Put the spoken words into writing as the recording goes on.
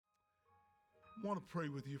I want to pray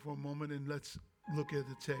with you for a moment and let's look at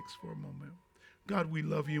the text for a moment. God, we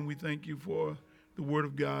love you and we thank you for the Word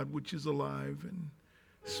of God, which is alive and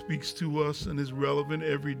speaks to us and is relevant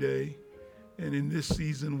every day. And in this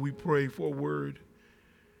season, we pray for a word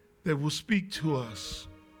that will speak to us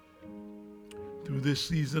through this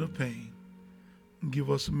season of pain and give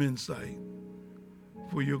us some insight.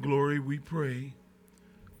 For your glory, we pray.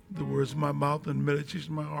 The words of my mouth and meditations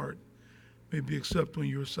of my heart may be acceptable in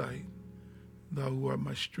your sight. Thou who art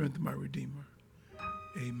my strength and my redeemer.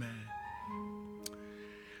 Amen.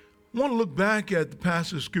 I want to look back at the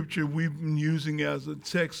passage of scripture we've been using as a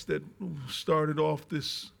text that started off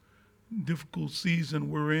this difficult season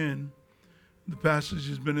we're in. The passage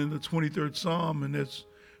has been in the 23rd Psalm, and as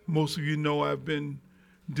most of you know, I've been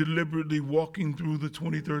deliberately walking through the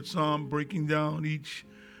 23rd Psalm, breaking down each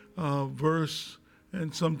verse,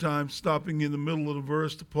 and sometimes stopping in the middle of the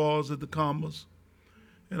verse to pause at the commas.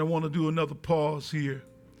 And I want to do another pause here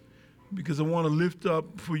because I want to lift up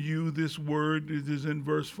for you this word. It is in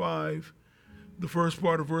verse 5. The first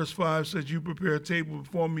part of verse 5 says, you prepare a table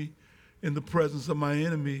before me in the presence of my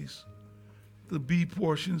enemies. The B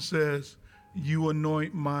portion says, you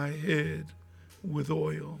anoint my head with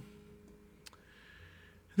oil.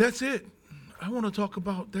 That's it. I want to talk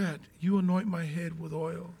about that. You anoint my head with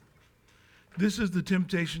oil. This is the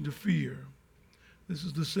temptation to fear. This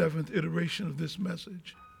is the 7th iteration of this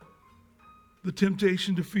message. The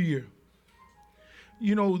temptation to fear.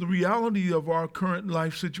 You know, the reality of our current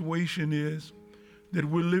life situation is that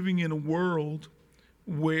we're living in a world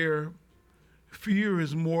where fear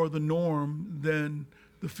is more the norm than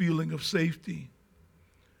the feeling of safety.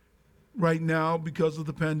 Right now, because of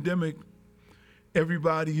the pandemic,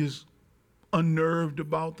 everybody is unnerved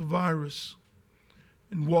about the virus.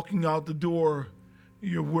 And walking out the door,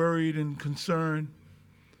 you're worried and concerned.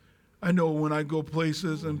 I know when I go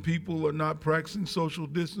places and people are not practicing social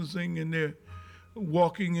distancing and they're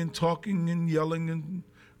walking and talking and yelling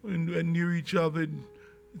and near each other,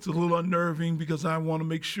 it's a little unnerving because I want to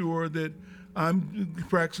make sure that I'm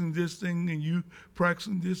practicing distancing and you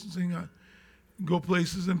practicing distancing. I go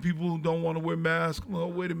places and people don't want to wear masks.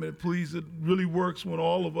 Well, wait a minute, please. It really works when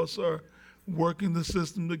all of us are working the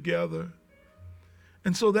system together.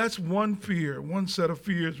 And so that's one fear, one set of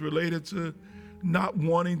fears related to not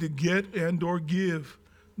wanting to get and or give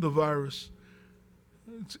the virus.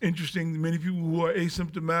 It's interesting, many people who are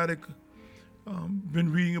asymptomatic,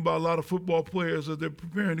 been reading about a lot of football players as they're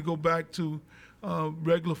preparing to go back to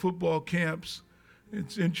regular football camps.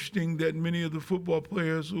 It's interesting that many of the football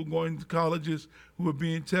players who are going to colleges who are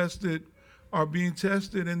being tested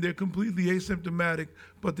and they're completely asymptomatic,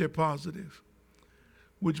 but they're positive,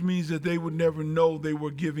 which means that they would never know they were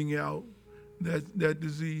giving out that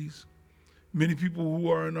disease. Many people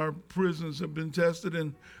who are in our prisons have been tested,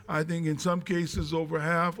 and I think in some cases over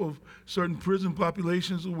half of certain prison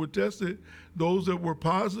populations who were tested, those that were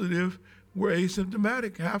positive were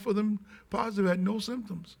asymptomatic. Half of them positive had no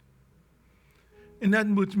symptoms. And that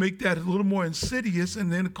would make that a little more insidious,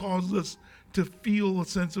 and then it causes us to feel a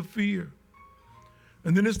sense of fear.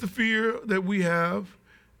 And then it's the fear that we have,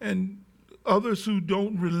 and others who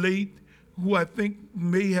don't relate, who I think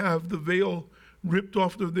may have the veil ripped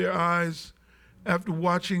off of their eyes after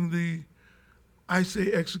watching the, I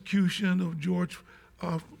say, execution of George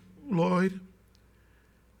Floyd.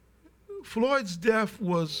 Floyd's death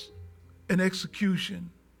was an execution.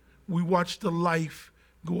 We watched the life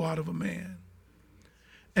go out of a man.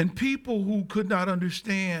 And people who could not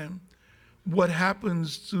understand what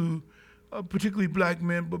happens to particularly black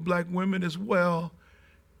men, but black women as well,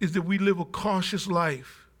 is that we live a cautious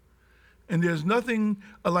life. And there's nothing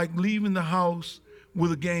like leaving the house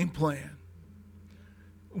with a game plan.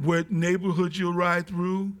 What neighborhoods you'll ride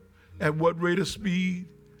through, at what rate of speed,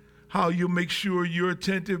 how you'll make sure you're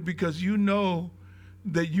attentive because you know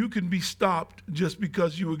that you can be stopped just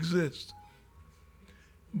because you exist.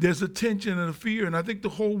 There's a tension and a fear, and I think the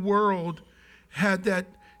whole world had that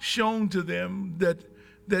shown to them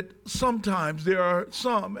that sometimes there are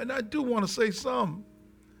some, and I do want to say some,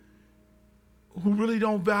 who really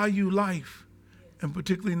don't value life, and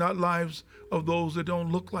particularly not lives of those that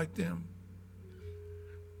don't look like them.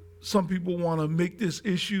 Some people want to make this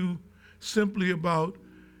issue simply about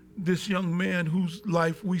this young man whose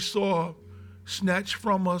life we saw snatched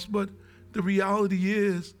from us, but the reality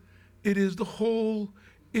is, it is the whole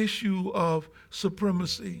issue of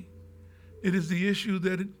supremacy. It is the issue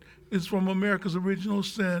that is from America's original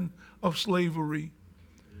sin of slavery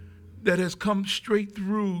that has come straight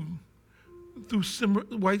through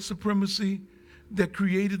white supremacy that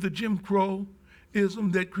created the Jim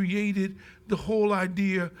Crow-ism, that created the whole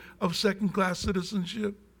idea of second-class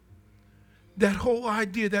citizenship. That whole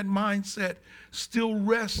idea, that mindset still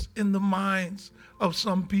rests in the minds of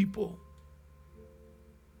some people.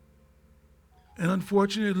 And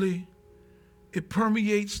unfortunately, it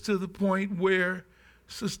permeates to the point where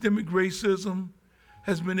systemic racism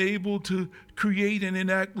has been able to create and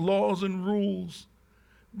enact laws and rules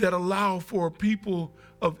that allow for people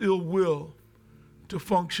of ill will to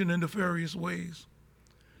function in nefarious ways.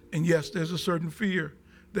 And yes, there's a certain fear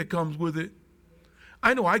that comes with it.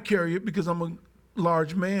 I know I carry it because I'm a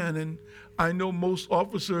large man, and I know most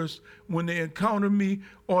officers, when they encounter me,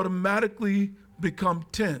 automatically become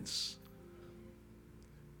tense.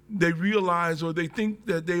 They realize or they think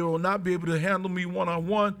that they will not be able to handle me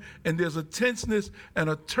one-on-one, and there's a tenseness and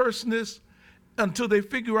a terseness until they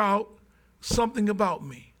figure out something about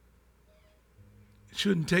me. It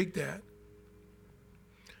shouldn't take that.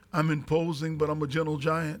 I'm imposing, but I'm a gentle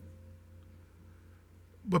giant.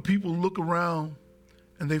 But people look around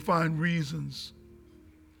and they find reasons.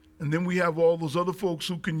 And then we have all those other folks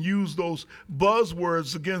who can use those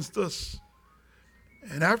buzzwords against us.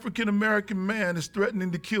 An African-American man is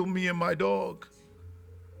threatening to kill me and my dog.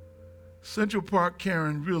 Central Park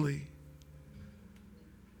Karen, really.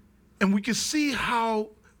 And we can see how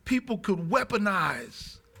people could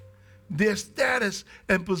weaponize their status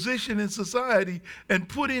and position in society and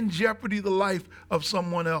put in jeopardy the life of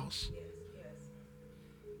someone else.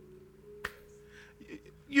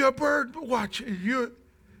 You're a bird watcher. You're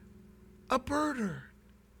a birder.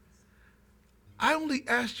 I only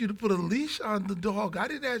asked you to put a leash on the dog. I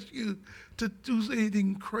didn't ask you to do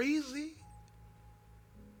anything crazy.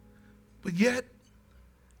 But yet,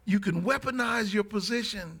 you can weaponize your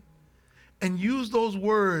position and use those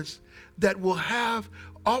words that will have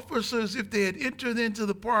officers, if they had entered into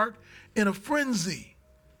the park in a frenzy,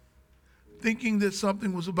 thinking that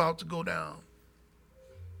something was about to go down.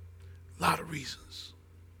 A lot of reasons.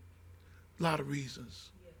 A lot of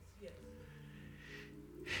reasons.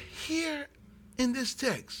 Here in this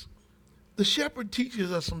text, the shepherd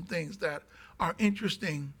teaches us some things that are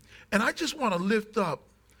interesting. And I just want to lift up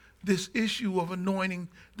this issue of anointing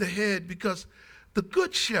the head, because the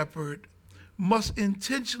good shepherd must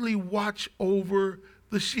intentionally watch over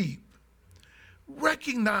the sheep,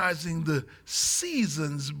 recognizing the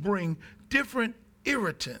seasons bring different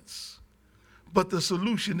irritants, but the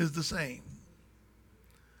solution is the same.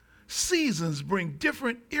 Seasons bring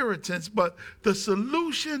different irritants, but the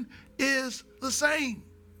solution is the same.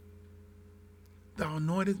 Thou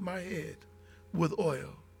anointest my head with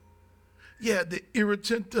oil. Yeah, the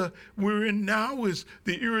irritant we're in now is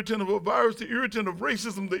the irritant of a virus, the irritant of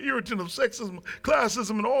racism, the irritant of sexism,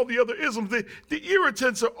 classism, and all the other isms. The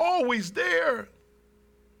irritants are always there.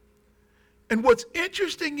 And what's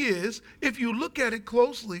interesting is, if you look at it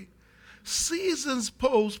closely, seasons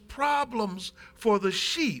pose problems for the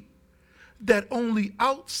sheep that only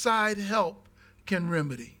outside help can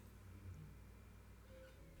remedy.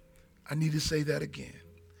 I need to say that again.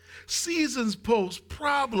 Seasons pose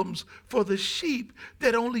problems for the sheep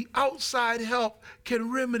that only outside help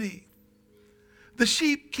can remedy. The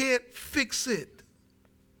sheep can't fix it.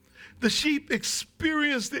 The sheep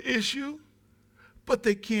experience the issue, but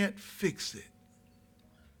they can't fix it.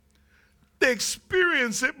 They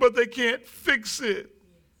experience it, but they can't fix it.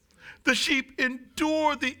 The sheep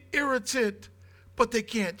endure the irritant, but they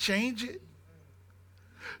can't change it.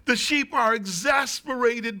 The sheep are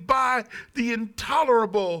exasperated by the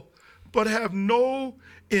intolerable, but have no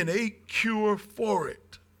innate cure for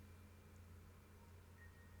it.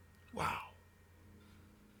 Wow.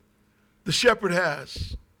 The shepherd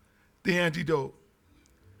has the antidote.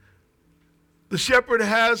 The shepherd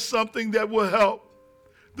has something that will help.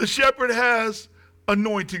 The shepherd has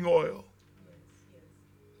anointing oil,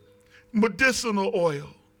 medicinal oil,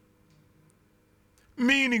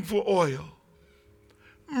 meaningful oil,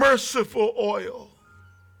 merciful oil.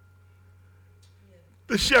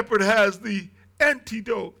 The shepherd has the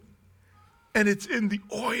antidote, and it's in the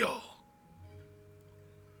oil.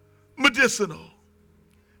 Medicinal,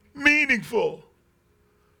 meaningful,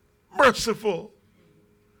 merciful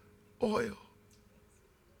oil.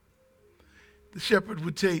 The shepherd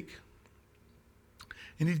would take,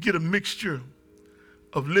 and he'd get a mixture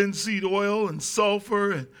of linseed oil and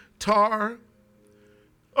sulfur and tar,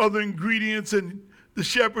 other ingredients, and the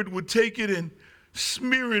shepherd would take it and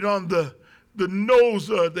smear it on the nose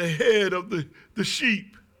or the head of the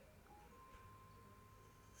sheep.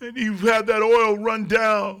 And you have that oil run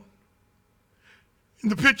down. In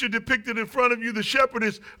the picture depicted in front of you, the shepherd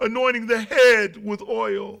is anointing the head with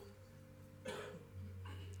oil.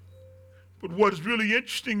 But what is really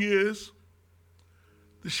interesting is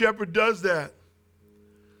the shepherd does that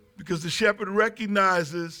because the shepherd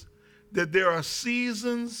recognizes that there are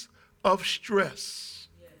seasons of stress.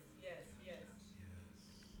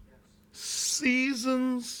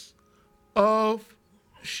 Seasons of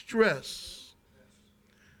stress.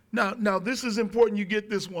 Now this is important you get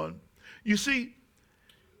this one. You see,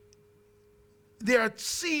 there are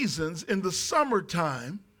seasons in the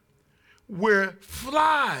summertime where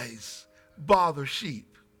flies bother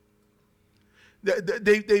sheep.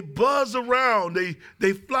 They buzz around,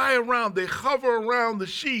 they fly around, they hover around the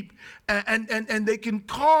sheep, and they can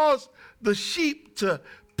cause the sheep to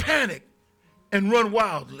panic and run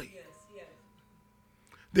wildly.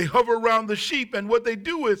 They hover around the sheep, and what they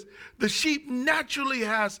do is the sheep naturally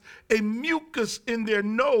has a mucus in their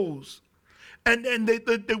nose. And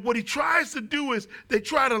what he tries to do is they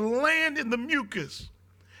try to land in the mucus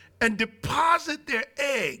and deposit their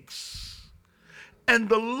eggs. And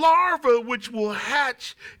the larva, which will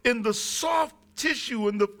hatch in the soft tissue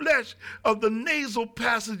in the flesh of the nasal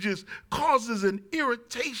passages, causes an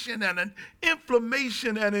irritation and an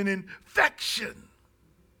inflammation and an infection.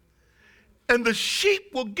 And the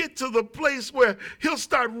sheep will get to the place where he'll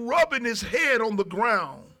start rubbing his head on the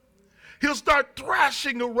ground. He'll start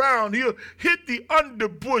thrashing around. He'll hit the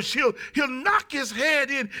underbush. He'll knock his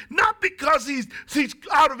head in, not because he's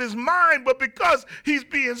out of his mind, but because he's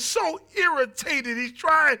being so irritated. He's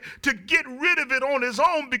trying to get rid of it on his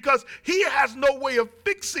own because he has no way of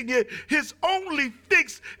fixing it. His only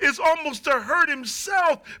fix is almost to hurt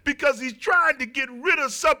himself because he's trying to get rid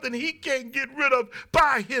of something he can't get rid of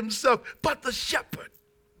by himself. But the shepherd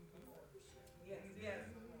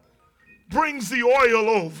brings the oil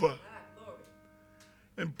over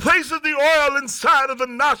and places the oil inside of the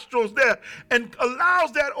nostrils there and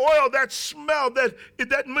allows that oil, that smell, that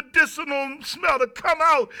medicinal smell to come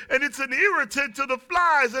out, and it's an irritant to the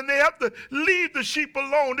flies, and they have to leave the sheep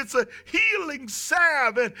alone. It's a healing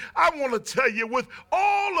salve, and I want to tell you, with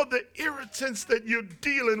all of the irritants that you're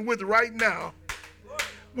dealing with right now,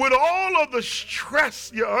 with all of the stress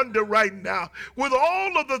you're under right now, with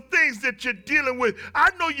all of the things that you're dealing with, I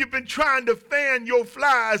know you've been trying to fan your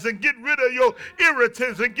flies and get rid of your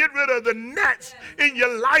irritants and get rid of the gnats in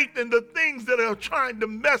your life and the things that are trying to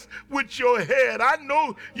mess with your head. I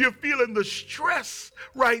know you're feeling the stress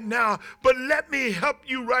right now, but let me help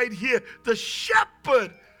you right here. The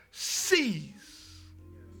shepherd sees.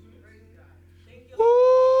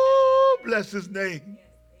 Ooh, bless his name.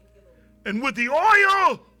 And with the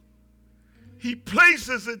oil, he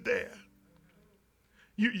places it there.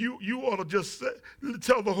 You ought to just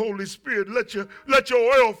tell the Holy Spirit, let your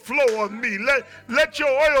oil flow on me. Let your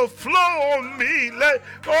oil flow on me.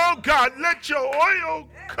 Oh God, let your oil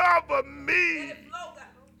cover me.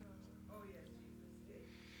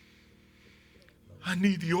 I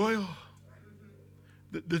need the oil.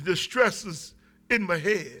 The stress is in my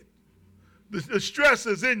head. The stress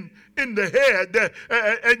is in the head,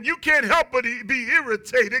 and you can't help but be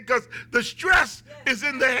irritated because the stress is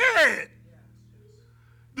in the head.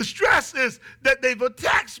 The stress is that they've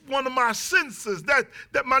attacked one of my senses, that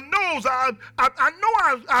my nose, I know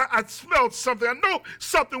I smelled something. I know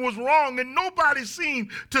something was wrong, and nobody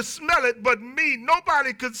seemed to smell it but me.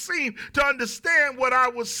 Nobody could seem to understand what I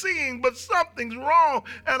was seeing, but something's wrong,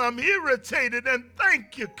 and I'm irritated, and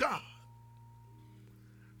thank you, God,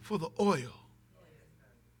 for the oil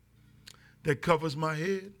that covers my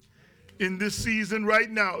head in this season right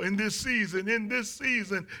now, in this season.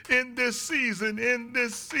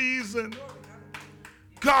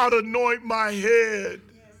 God, anoint my head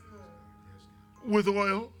with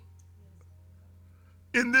oil.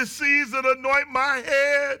 In this season, anoint my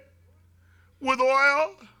head with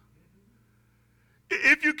oil.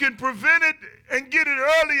 If you can prevent it and get it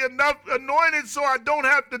early enough, anoint it so I don't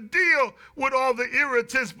have to deal with all the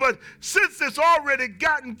irritants. But since it's already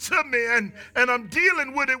gotten to me and I'm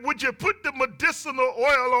dealing with it, would you put the medicinal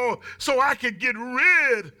oil on so I could get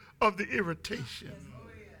rid of the irritation?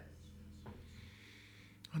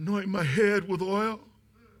 Anoint my head with oil.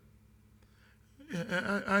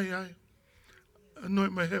 I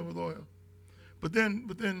anoint my head with oil. But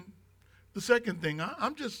then the second thing,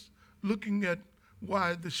 I'm just looking at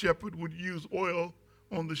why the shepherd would use oil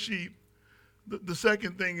on the sheep. The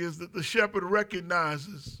second thing is that the shepherd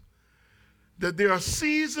recognizes that there are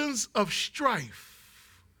seasons of strife.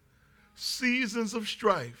 Seasons of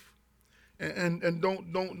strife. And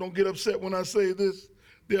don't get upset when I say this.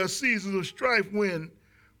 There are seasons of strife when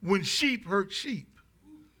sheep hurt sheep.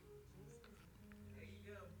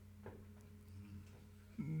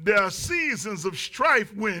 There are seasons of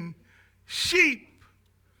strife when sheep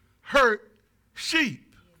hurt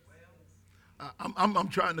sheep. I'm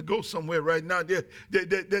trying to go somewhere right now.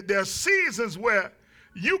 There are seasons where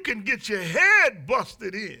you can get your head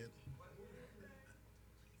busted in.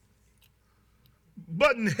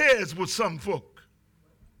 button heads with some folk.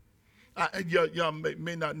 Y'all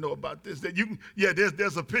may not know about this.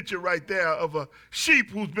 There's a picture right there of a sheep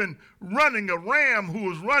who's been running a ram who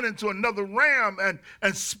was running to another ram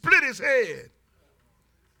and split his head.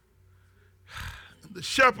 The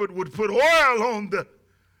shepherd would put oil on the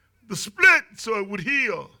split so it would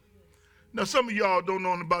heal. Now some of y'all don't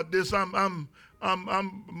know about this. I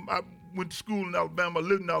went to school in Alabama,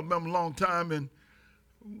 lived in Alabama a long time, and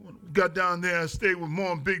got down there and stayed with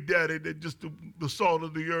Mom and Big Daddy. They just the salt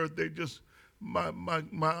of the earth. They just my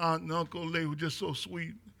aunt and uncle. They were just so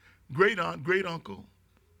sweet. Great aunt, great uncle,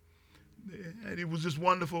 and he was just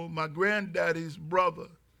wonderful. My granddaddy's brother,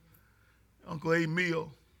 Uncle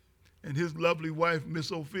Emil, and his lovely wife,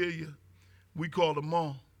 Miss Ophelia. We called her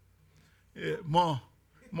Mom. Yeah, Mom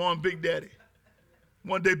and Big Daddy.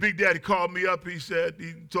 One day, Big Daddy called me up. He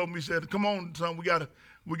told me, "Come on, son, we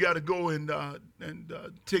gotta go and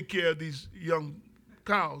take care of these young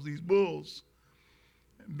cows, these bulls."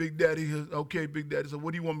 And Big Daddy said,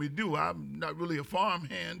 "What do you want me to do? I'm not really a farm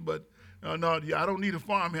hand, but I don't need a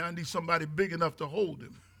farm hand. I need somebody big enough to hold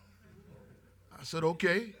him." I said,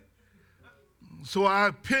 "Okay." So I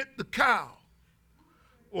put the cow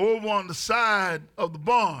over on the side of the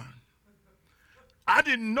barn. I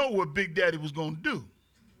didn't know what Big Daddy was going to do.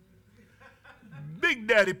 Big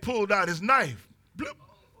Daddy pulled out his knife, bloop,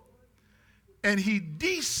 and he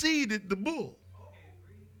de-seeded the bull.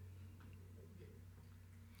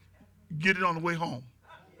 Get it on the way home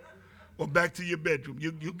or back to your bedroom.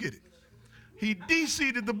 You'll get it. He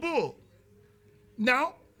de-seeded the bull.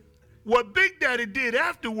 Now, what Big Daddy did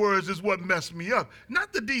afterwards is what messed me up.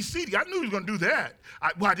 Not the de-seeding. I knew he was going to do that.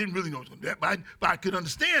 I didn't really know he was going to do that, but I could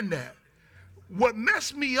understand that. What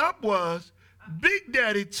messed me up was Big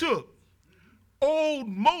Daddy took old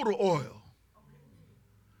motor oil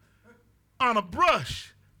on a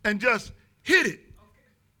brush and just hit it.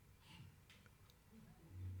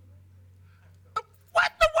 What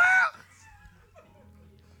in the world?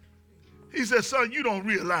 He said, "Son, you don't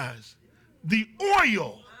realize the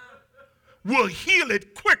oil will heal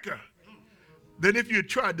it quicker than if you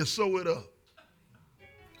tried to sew it up."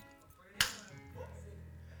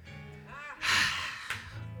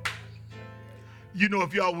 You know,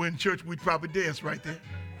 if y'all were in church, we'd probably dance right there.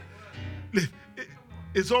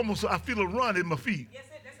 It's almost, I feel a run in my feet.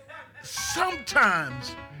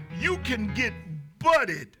 Sometimes you can get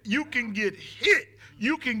butted, you can get hit,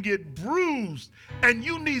 you can get bruised, and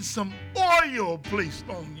you need some oil placed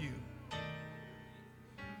on you.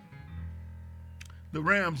 The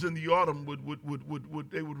rams in the autumn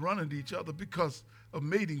would run into each other because of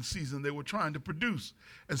mating season. They were trying to produce.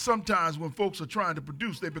 And sometimes when folks are trying to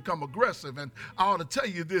produce, they become aggressive. And I ought to tell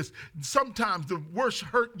you this, sometimes the worst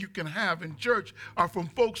hurt you can have in church are from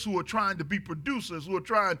folks who are trying to be producers, who are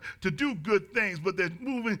trying to do good things, but they're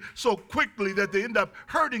moving so quickly that they end up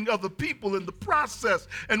hurting other people in the process.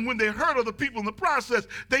 And when they hurt other people in the process,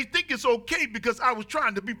 they think it's okay because I was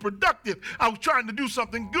trying to be productive. I was trying to do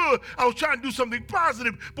something good. I was trying to do something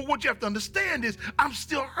positive. But what you have to understand is I'm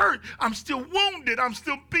still hurt. I'm still wounded. I'm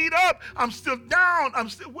still beat up. I'm still down.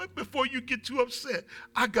 Wait, before you get too upset,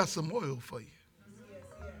 I got some oil for you.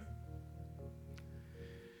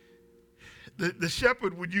 The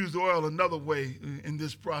shepherd would use oil another way in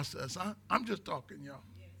this process. I'm just talking, y'all.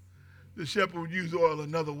 The shepherd would use oil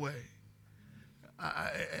another way.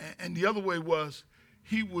 And the other way was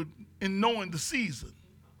he would, in knowing the season,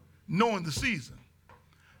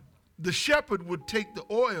 the shepherd would take the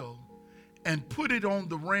oil and put it on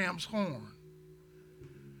the ram's horn,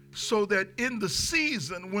 so that in the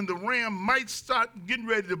season when the ram might start getting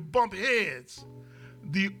ready to bump heads,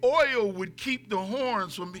 the oil would keep the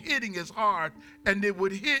horns from hitting as hard, and they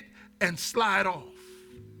would hit and slide off.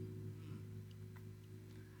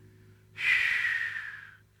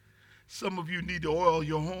 Some of you need to oil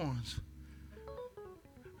your horns.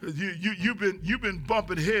 You've been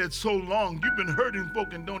bumping heads so long, you've been hurting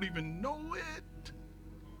folk and don't even know it.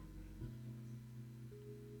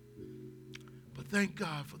 But thank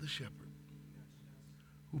God for the shepherd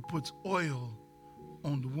who puts oil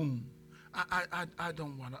on the wound. I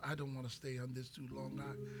don't want to stay on this too long.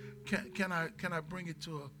 Can I bring it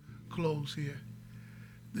to a close here?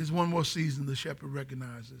 There's one more season the shepherd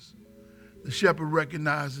recognizes. The shepherd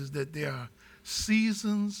recognizes that there are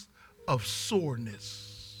seasons of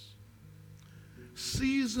soreness.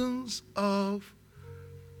 Seasons of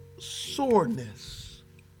soreness.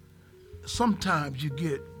 Sometimes you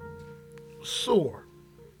get sore.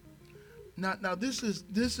 Now this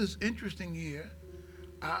is interesting here.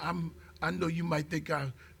 I know you might think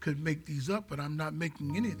I could make these up, but I'm not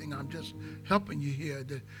making anything. I'm just helping you here.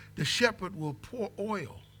 The shepherd will pour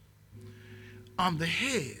oil on the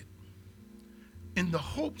head in the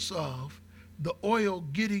hopes of the oil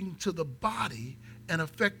getting to the body and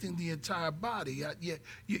affecting the entire body.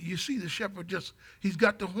 You see the shepherd he's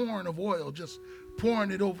got the horn of oil just pouring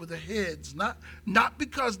it over the heads, not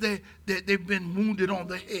because they've been wounded on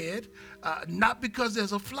the head, not because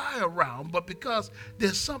there's a fly around, but because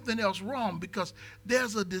there's something else wrong, because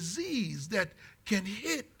there's a disease that can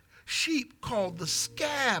hit sheep called the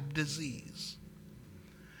scab disease.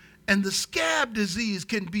 And the scab disease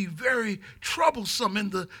can be very troublesome in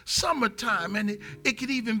the summertime, and it can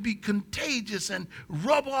even be contagious and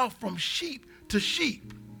rub off from sheep to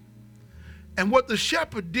sheep. And what the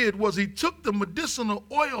shepherd did was he took the medicinal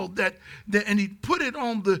oil and he put it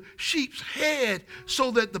on the sheep's head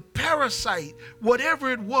so that the parasite,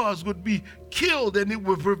 whatever it was, would be killed and it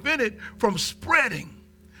would prevent it from spreading.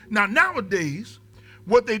 Now, nowadays,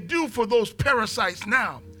 what they do for those parasites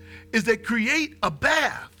now is they create a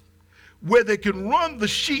bath where they can run the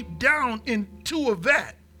sheep down into a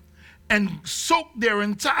vat and soak their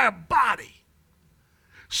entire body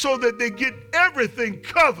so that they get everything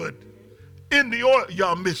covered in the oil.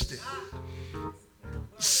 Y'all missed it.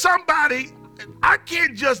 Somebody, I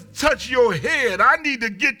can't just touch your head. I need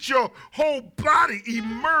to get your whole body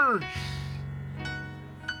immersed.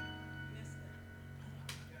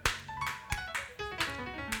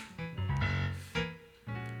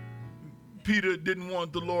 Peter didn't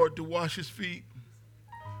want the Lord to wash his feet.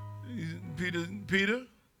 Peter,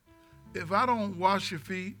 if I don't wash your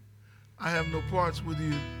feet, I have no parts with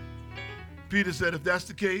you. Peter said, if that's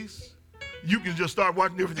the case, you can just start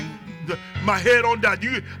washing everything. My head on down.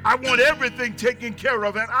 I want everything taken care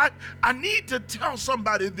of. And I need to tell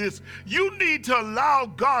somebody this. You need to allow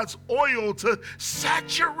God's oil to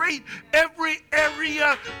saturate every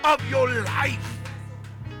area of your life.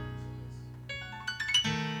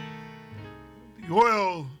 The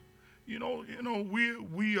oil,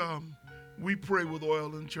 we pray with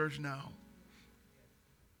oil in church now.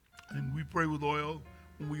 And we pray with oil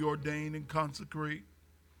when we ordain and consecrate.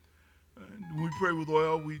 And when we pray with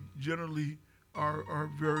oil, we generally are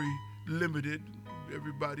very limited.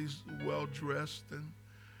 Everybody's well dressed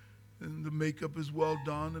and the makeup is well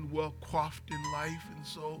done and well coiffed in life. And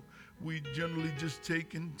so we generally just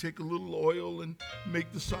take a little oil and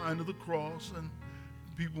make the sign of the cross and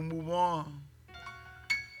people move on.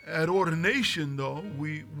 At ordination, though,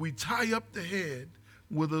 we tie up the head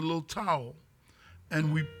with a little towel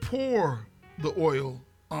and we pour the oil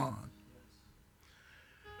on.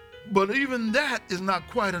 But even that is not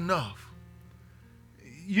quite enough.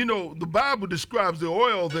 The Bible describes the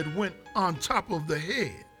oil that went on top of the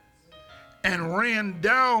head and ran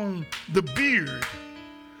down the beard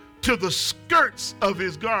to the skirts of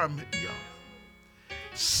his garment, y'all.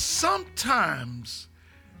 Sometimes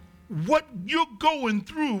what you're going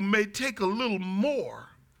through may take a little more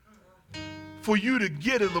for you to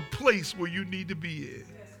get in the place where you need to be in.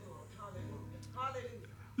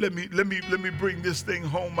 Let me bring this thing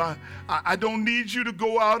home. I don't need you to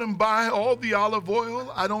go out and buy all the olive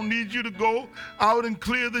oil. I don't need you to go out and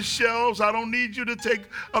clear the shelves. I don't need you to take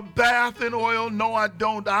a bath in oil. No, I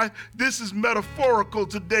don't. This is metaphorical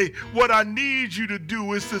today. What I need you to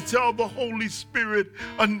do is to tell the Holy Spirit,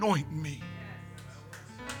 anoint me.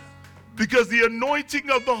 Because the anointing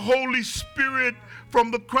of the Holy Spirit from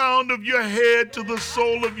the crown of your head to the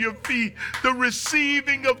sole of your feet, the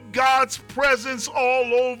receiving of God's presence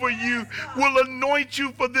all over you will anoint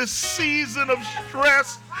you for this season of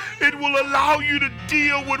stress. It will allow you to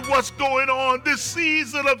deal with what's going on. This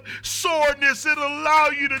season of soreness, it'll allow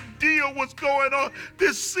you to deal with what's going on.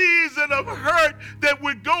 This season of hurt that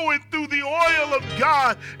we're going through, the oil of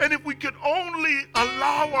God. And if we could only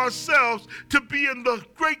allow ourselves to be in the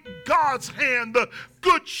great God's hand, the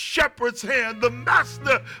good shepherd's hand, the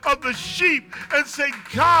master of the sheep, and say,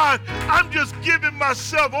 God, I'm just giving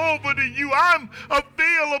myself over to you. I'm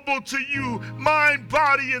available to you, mind,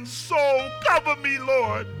 body, and soul. Cover me,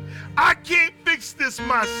 Lord. I can't fix this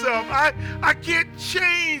myself. I can't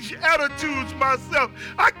change attitudes myself.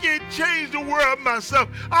 I can't change the world myself.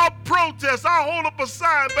 I'll protest. I'll hold up a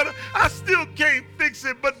sign, but I still can't fix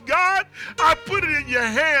it. But God, I put it in your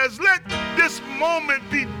hands. Let this moment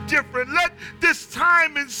be different. Let this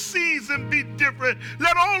time and season be different.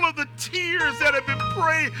 Let all of the tears that have been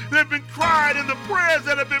prayed, that have been cried, and the prayers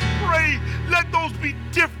that have been prayed, let those be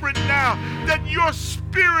different now. That your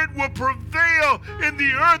spirit will prevail in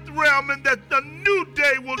the earth realm and that the new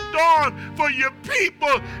day will dawn for your people.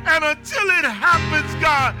 And until it happens,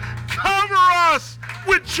 God, cover us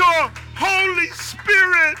with your Holy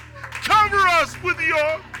Spirit. Cover us with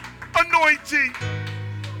your anointing.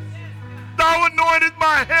 Thou anointed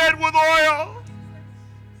my head with oil.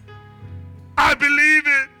 I believe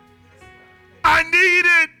it. I need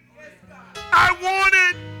it. I want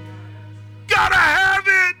it. Gotta have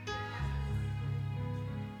it.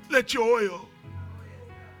 Let your oil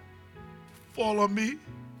fall on me.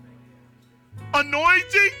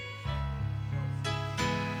 Anointing,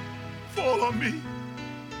 fall on me.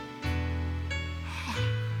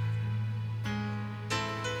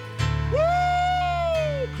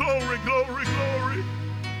 Woo! Glory, glory, glory.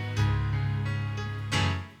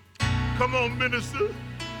 Come on, minister.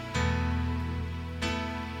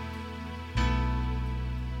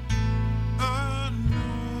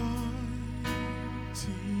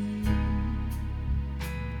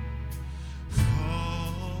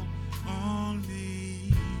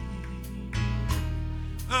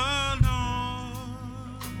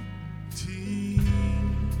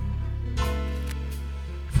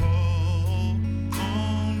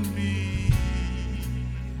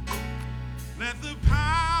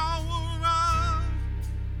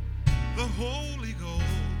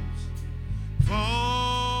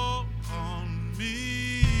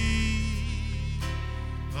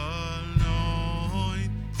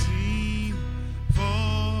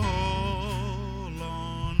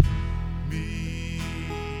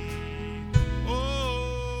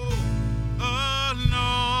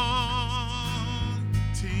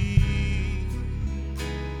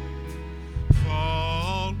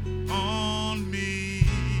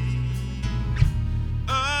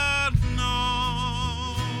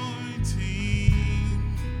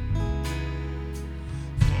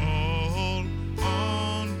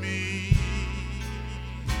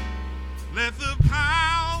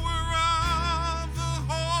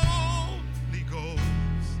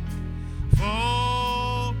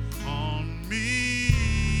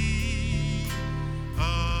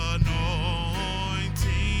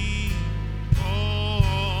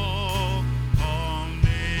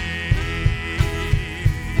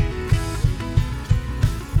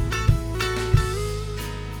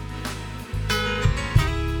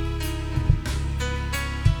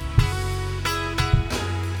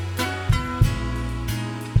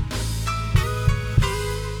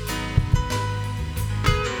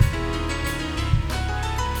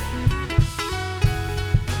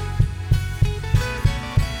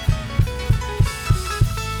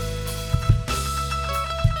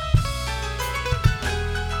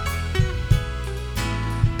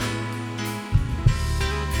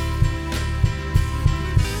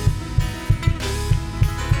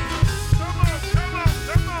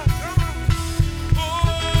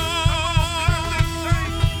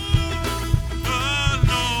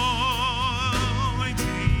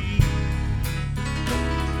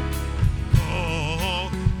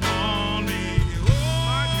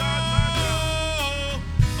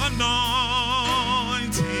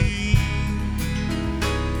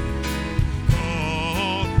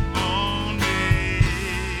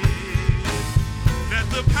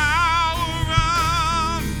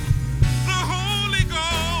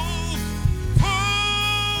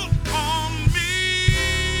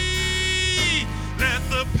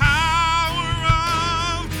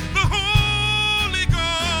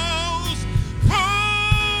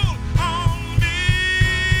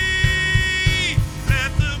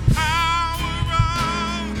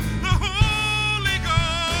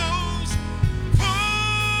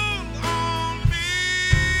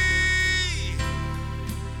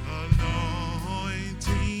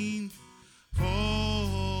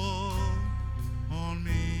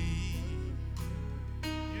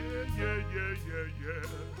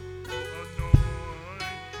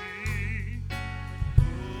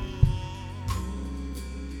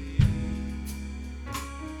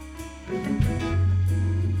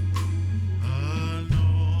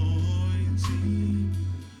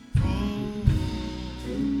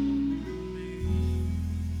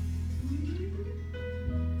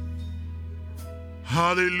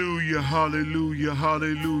 Hallelujah, hallelujah,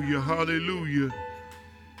 hallelujah, hallelujah,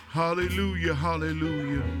 hallelujah,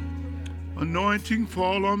 hallelujah. Anointing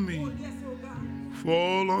fall on me,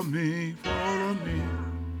 fall on me, fall on me,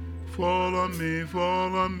 fall on me,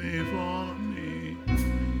 fall on me, fall on me.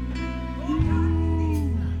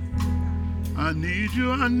 I need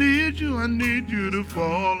you, I need you, I need you to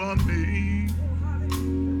fall on me.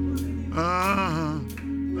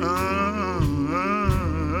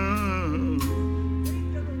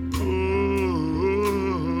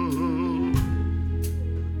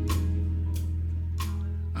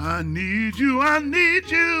 I need you, I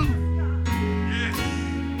need you. Yes.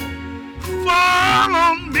 Fall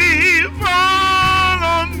on me, fall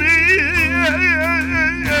on me. Yeah,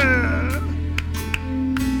 yeah, yeah.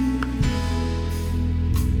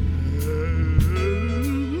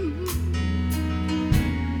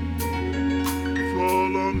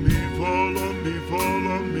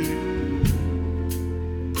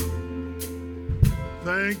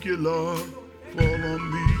 love, fall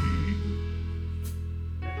on me.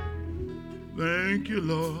 Thank you,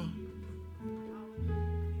 Lord.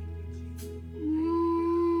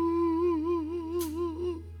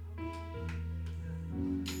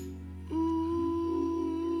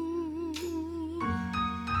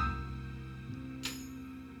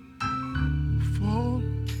 Fall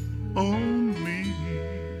on me.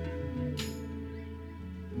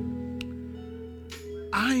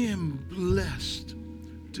 I am blessed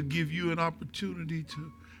to give you an opportunity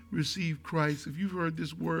to receive Christ. If you've heard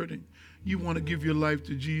this word and you want to give your life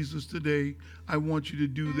to Jesus today, I want you to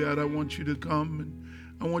do that. I want you to come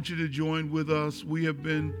and I want you to join with us. We have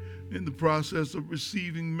been in the process of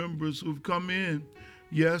receiving members who've come in.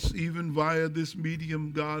 Yes, even via this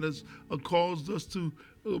medium, God has caused us to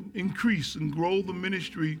increase and grow the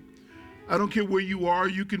ministry. I don't care where you are.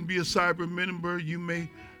 You can be a cyber member. You may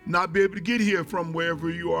not be able to get here from wherever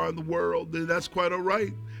you are in the world. That's quite all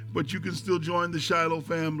right. But you can still join the Shiloh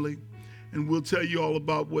family. And we'll tell you all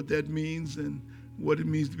about what that means and what it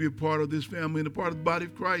means to be a part of this family and a part of the body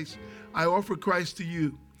of Christ. I offer Christ to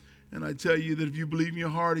you. And I tell you that if you believe in your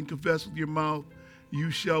heart and confess with your mouth,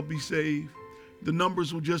 you shall be saved. The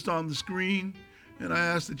numbers were just on the screen. And I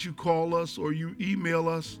ask that you call us or you email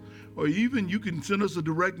us, or even you can send us a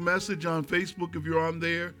direct message on Facebook if you're on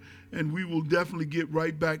there, and we will definitely get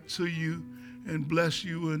right back to you and bless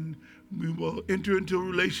you, and we will enter into a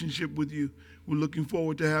relationship with you. We're looking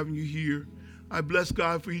forward to having you here. I bless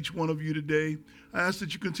God for each one of you today. I ask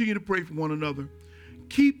that you continue to pray for one another.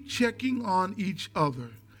 Keep checking on each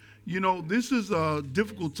other. You know, this is a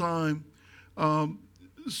difficult time.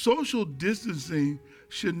 Social distancing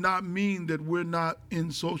should not mean that we're not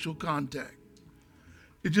in social contact.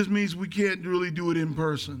 It just means we can't really do it in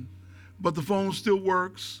person. But the phone still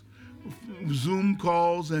works, Zoom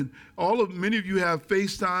calls, and many of you have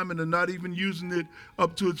FaceTime and are not even using it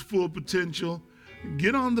up to its full potential.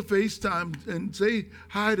 Get on the FaceTime and say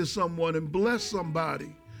hi to someone and bless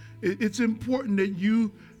somebody. It's important that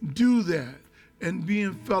you do that and be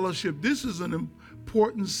in fellowship. This is an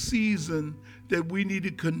important season that we need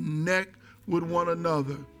to connect with one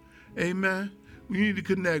another. Amen. We need to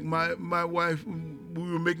connect. My wife,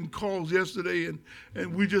 we were making calls yesterday,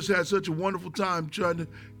 and we just had such a wonderful time trying to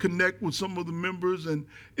connect with some of the members, and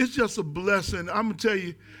it's just a blessing. I'm gonna tell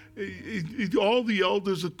you, all the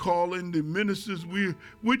elders are calling, the ministers.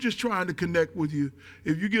 We're just trying to connect with you.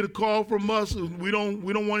 If you get a call from us, we don't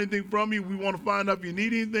want anything from you. We want to find out if you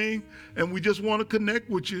need anything, and we just want to connect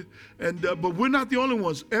with you. And but we're not the only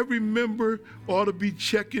ones. Every member ought to be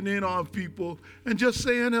checking in on people and just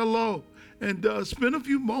saying hello. And spend a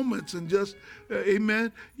few moments and just,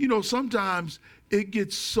 amen. You know, sometimes it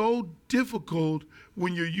gets so difficult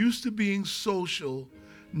when you're used to being social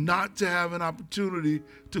not to have an opportunity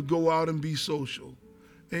to go out and be social.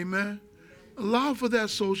 Amen. Allow for that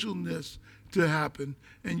socialness to happen,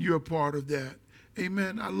 and you're a part of that.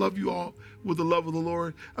 Amen. I love you all with the love of the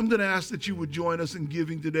Lord. I'm going to ask that you would join us in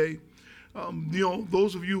giving today. You know,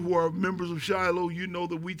 those of you who are members of Shiloh, you know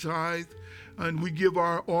that we tithe and we give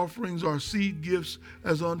our offerings, our seed gifts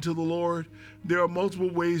as unto the Lord. There are multiple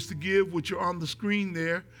ways to give, which are on the screen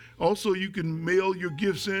there. Also, you can mail your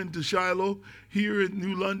gifts in to Shiloh here in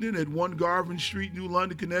New London at 1 Garvin Street, New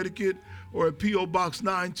London, Connecticut, or at P.O. Box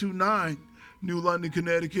 929, New London,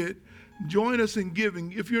 Connecticut. Join us in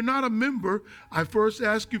giving. If you're not a member, I first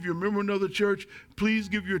ask you, if you're a member of another church, please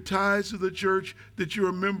give your tithes to the church that you're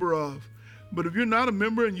a member of. But if you're not a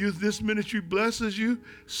member and this ministry blesses you,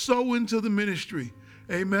 sow into the ministry.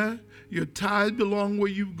 Amen. Your tithe belong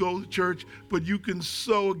where you go to church, but you can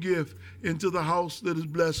sow a gift into the house that is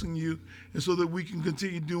blessing you, and so that we can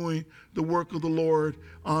continue doing the work of the Lord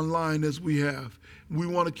online as we have. We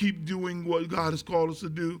want to keep doing what God has called us to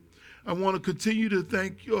do. I want to continue to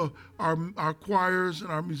thank our choirs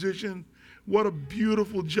and our musicians. What a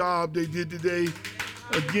beautiful job they did today.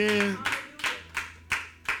 Again,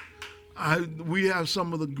 we have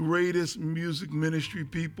some of the greatest music ministry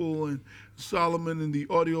people, and Solomon in the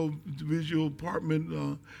audio visual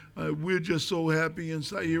department. We're just so happy, and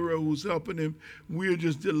Saira, who's helping him, we're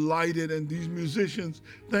just delighted. And these musicians,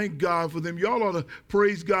 thank God for them. Y'all ought to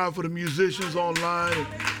praise God for the musicians online.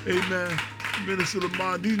 And, amen. Minister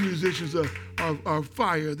Lamont, these musicians are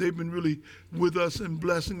fire. They've been really with us and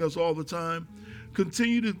blessing us all the time.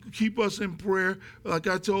 Continue to keep us in prayer. Like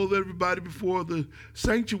I told everybody before, the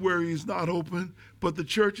sanctuary is not open, but the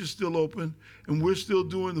church is still open, and we're still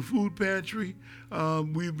doing the food pantry.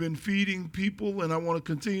 We've been feeding people, and I want to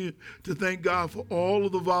continue to thank God for all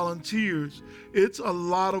of the volunteers. It's a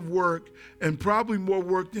lot of work, and probably more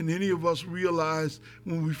work than any of us realized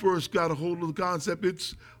when we first got a hold of the concept.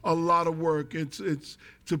 It's a lot of work. It's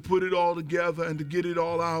to put it all together and to get it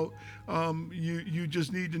all out. You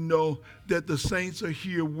just need to know that the saints are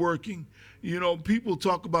here working. You know, people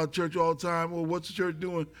talk about church all the time. Well, what's the church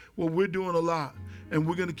doing? Well, we're doing a lot. And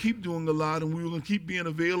we're going to keep doing a lot, and we're going to keep being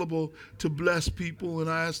available to bless people. And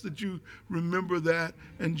I ask that you remember that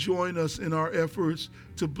and join us in our efforts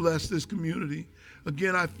to bless this community.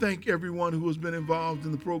 Again, I thank everyone who has been involved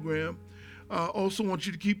in the program. Also want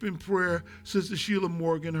you to keep in prayer Sister Sheila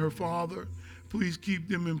Morgan, her father. Please keep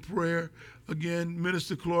them in prayer. Again,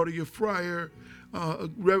 Minister Claudia Fryer,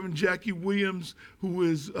 Reverend Jackie Williams, who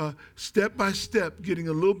is step by step getting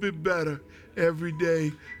a little bit better every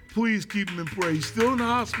day. Please keep him in prayer. He's still in the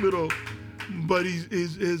hospital, but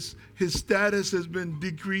his status has been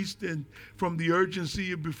decreased, and from the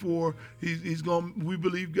urgency of before, he's going. We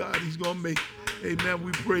believe God. He's going to make. Amen.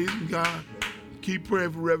 We praise God. Keep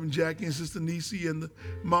praying for Reverend Jackie and Sister Nisi and the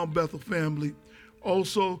Mount Bethel family.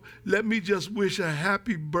 Also, let me just wish a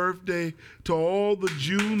happy birthday to all the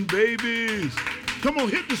June babies. Come on,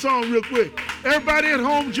 hit the song real quick. Everybody at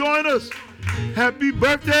home, join us. Happy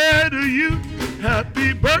birthday to you.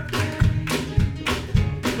 Happy birthday.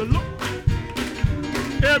 The Lord.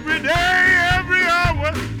 Every day, every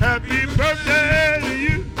hour. Happy birthday to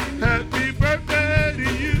you. Happy birthday to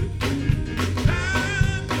you.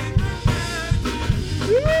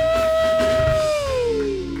 Woo!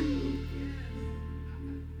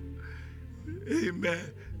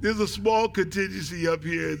 Amen. There's a small contingency up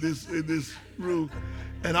here in this room,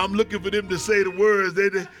 and I'm looking for them to say the words. They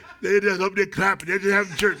just up there clapping. They're just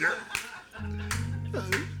having church.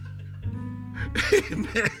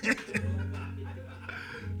 Amen.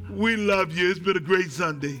 We love you. It's been a great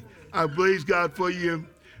Sunday. I praise God for you.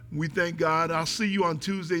 We thank God. I'll see you on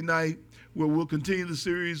Tuesday night, where we'll continue the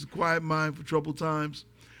series, Quiet Mind for Troubled Times.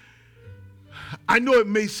 I know it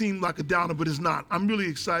may seem like a downer, but it's not. I'm really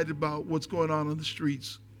excited about what's going on the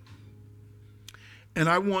streets. And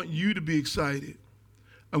I want you to be excited.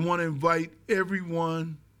 I want to invite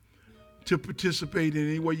everyone to participate in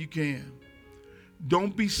any way you can.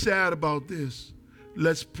 Don't be sad about this.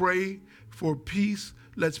 Let's pray for peace.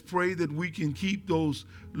 Let's pray that we can keep those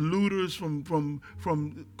looters from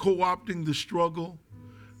co-opting the struggle.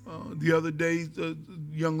 The other day, the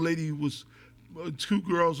young lady was, two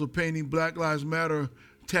girls were painting Black Lives Matter,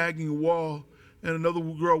 tagging a wall, and another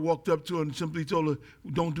girl walked up to her and simply told her,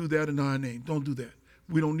 don't do that in our name. Don't do that.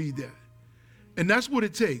 We don't need that. And that's what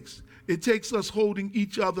it takes. It takes us holding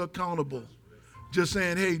each other accountable. Just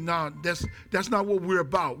saying, hey, nah, that's not what we're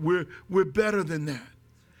about. We're better than that.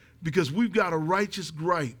 Because we've got a righteous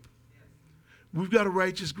gripe. We've got a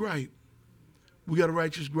righteous gripe. We got a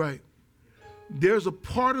righteous gripe. There's a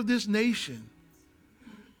part of this nation,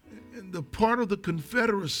 and the part of the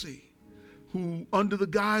Confederacy, who under the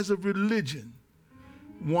guise of religion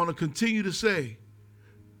want to continue to say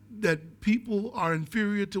that people are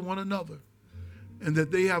inferior to one another and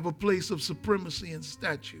that they have a place of supremacy and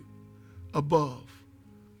statue above.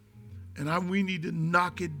 And we need to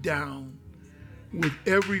knock it down with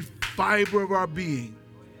every fiber of our being.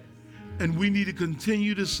 And we need to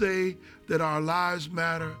continue to say that our lives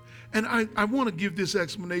matter. And I want to give this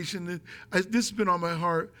explanation. This has been on my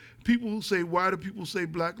heart. People say, why do people say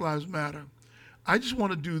Black Lives Matter? I just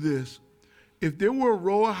want to do this. If there were a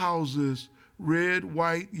row of houses, red,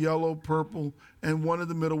 white, yellow, purple, and one in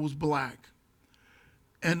the middle was black,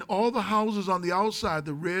 and all the houses on the outside,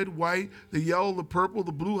 the red, white, the yellow, the purple,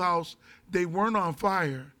 the blue house, they weren't on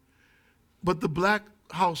fire, but the black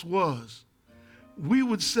house was, we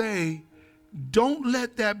would say, don't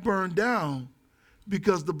let that burn down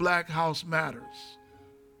because the black house matters.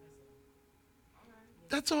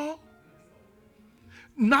 That's all.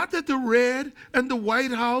 Not that the red and the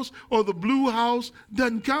white house or the blue house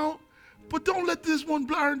doesn't count, but don't let this one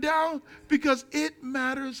burn down because it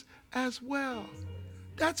matters as well.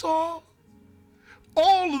 That's all.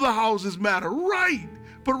 All of the houses matter, right?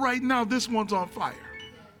 But right now, this one's on fire.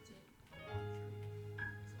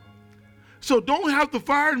 So don't have the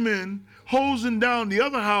firemen hosing down the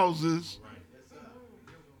other houses,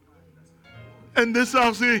 and this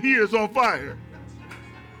house here is on fire.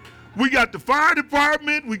 We got the fire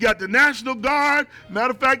department, we got the National Guard.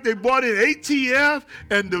 Matter of fact, they brought in ATF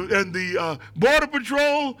and the Border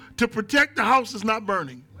Patrol to protect the house that's not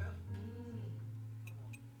burning.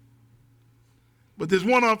 But there's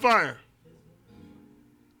one on fire.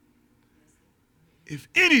 If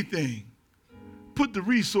anything, put the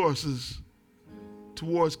resources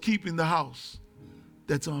towards keeping the house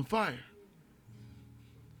that's on fire.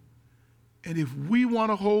 And if we want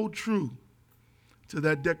to hold true to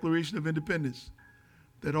that Declaration of Independence,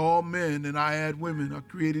 that all men, and I add women, are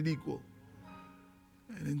created equal,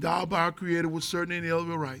 and endowed by our Creator with certain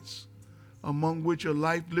inalienable rights, among which are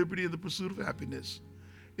life, liberty, and the pursuit of happiness.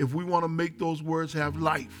 If we want to make those words have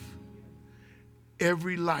life,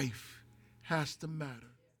 every life has to matter.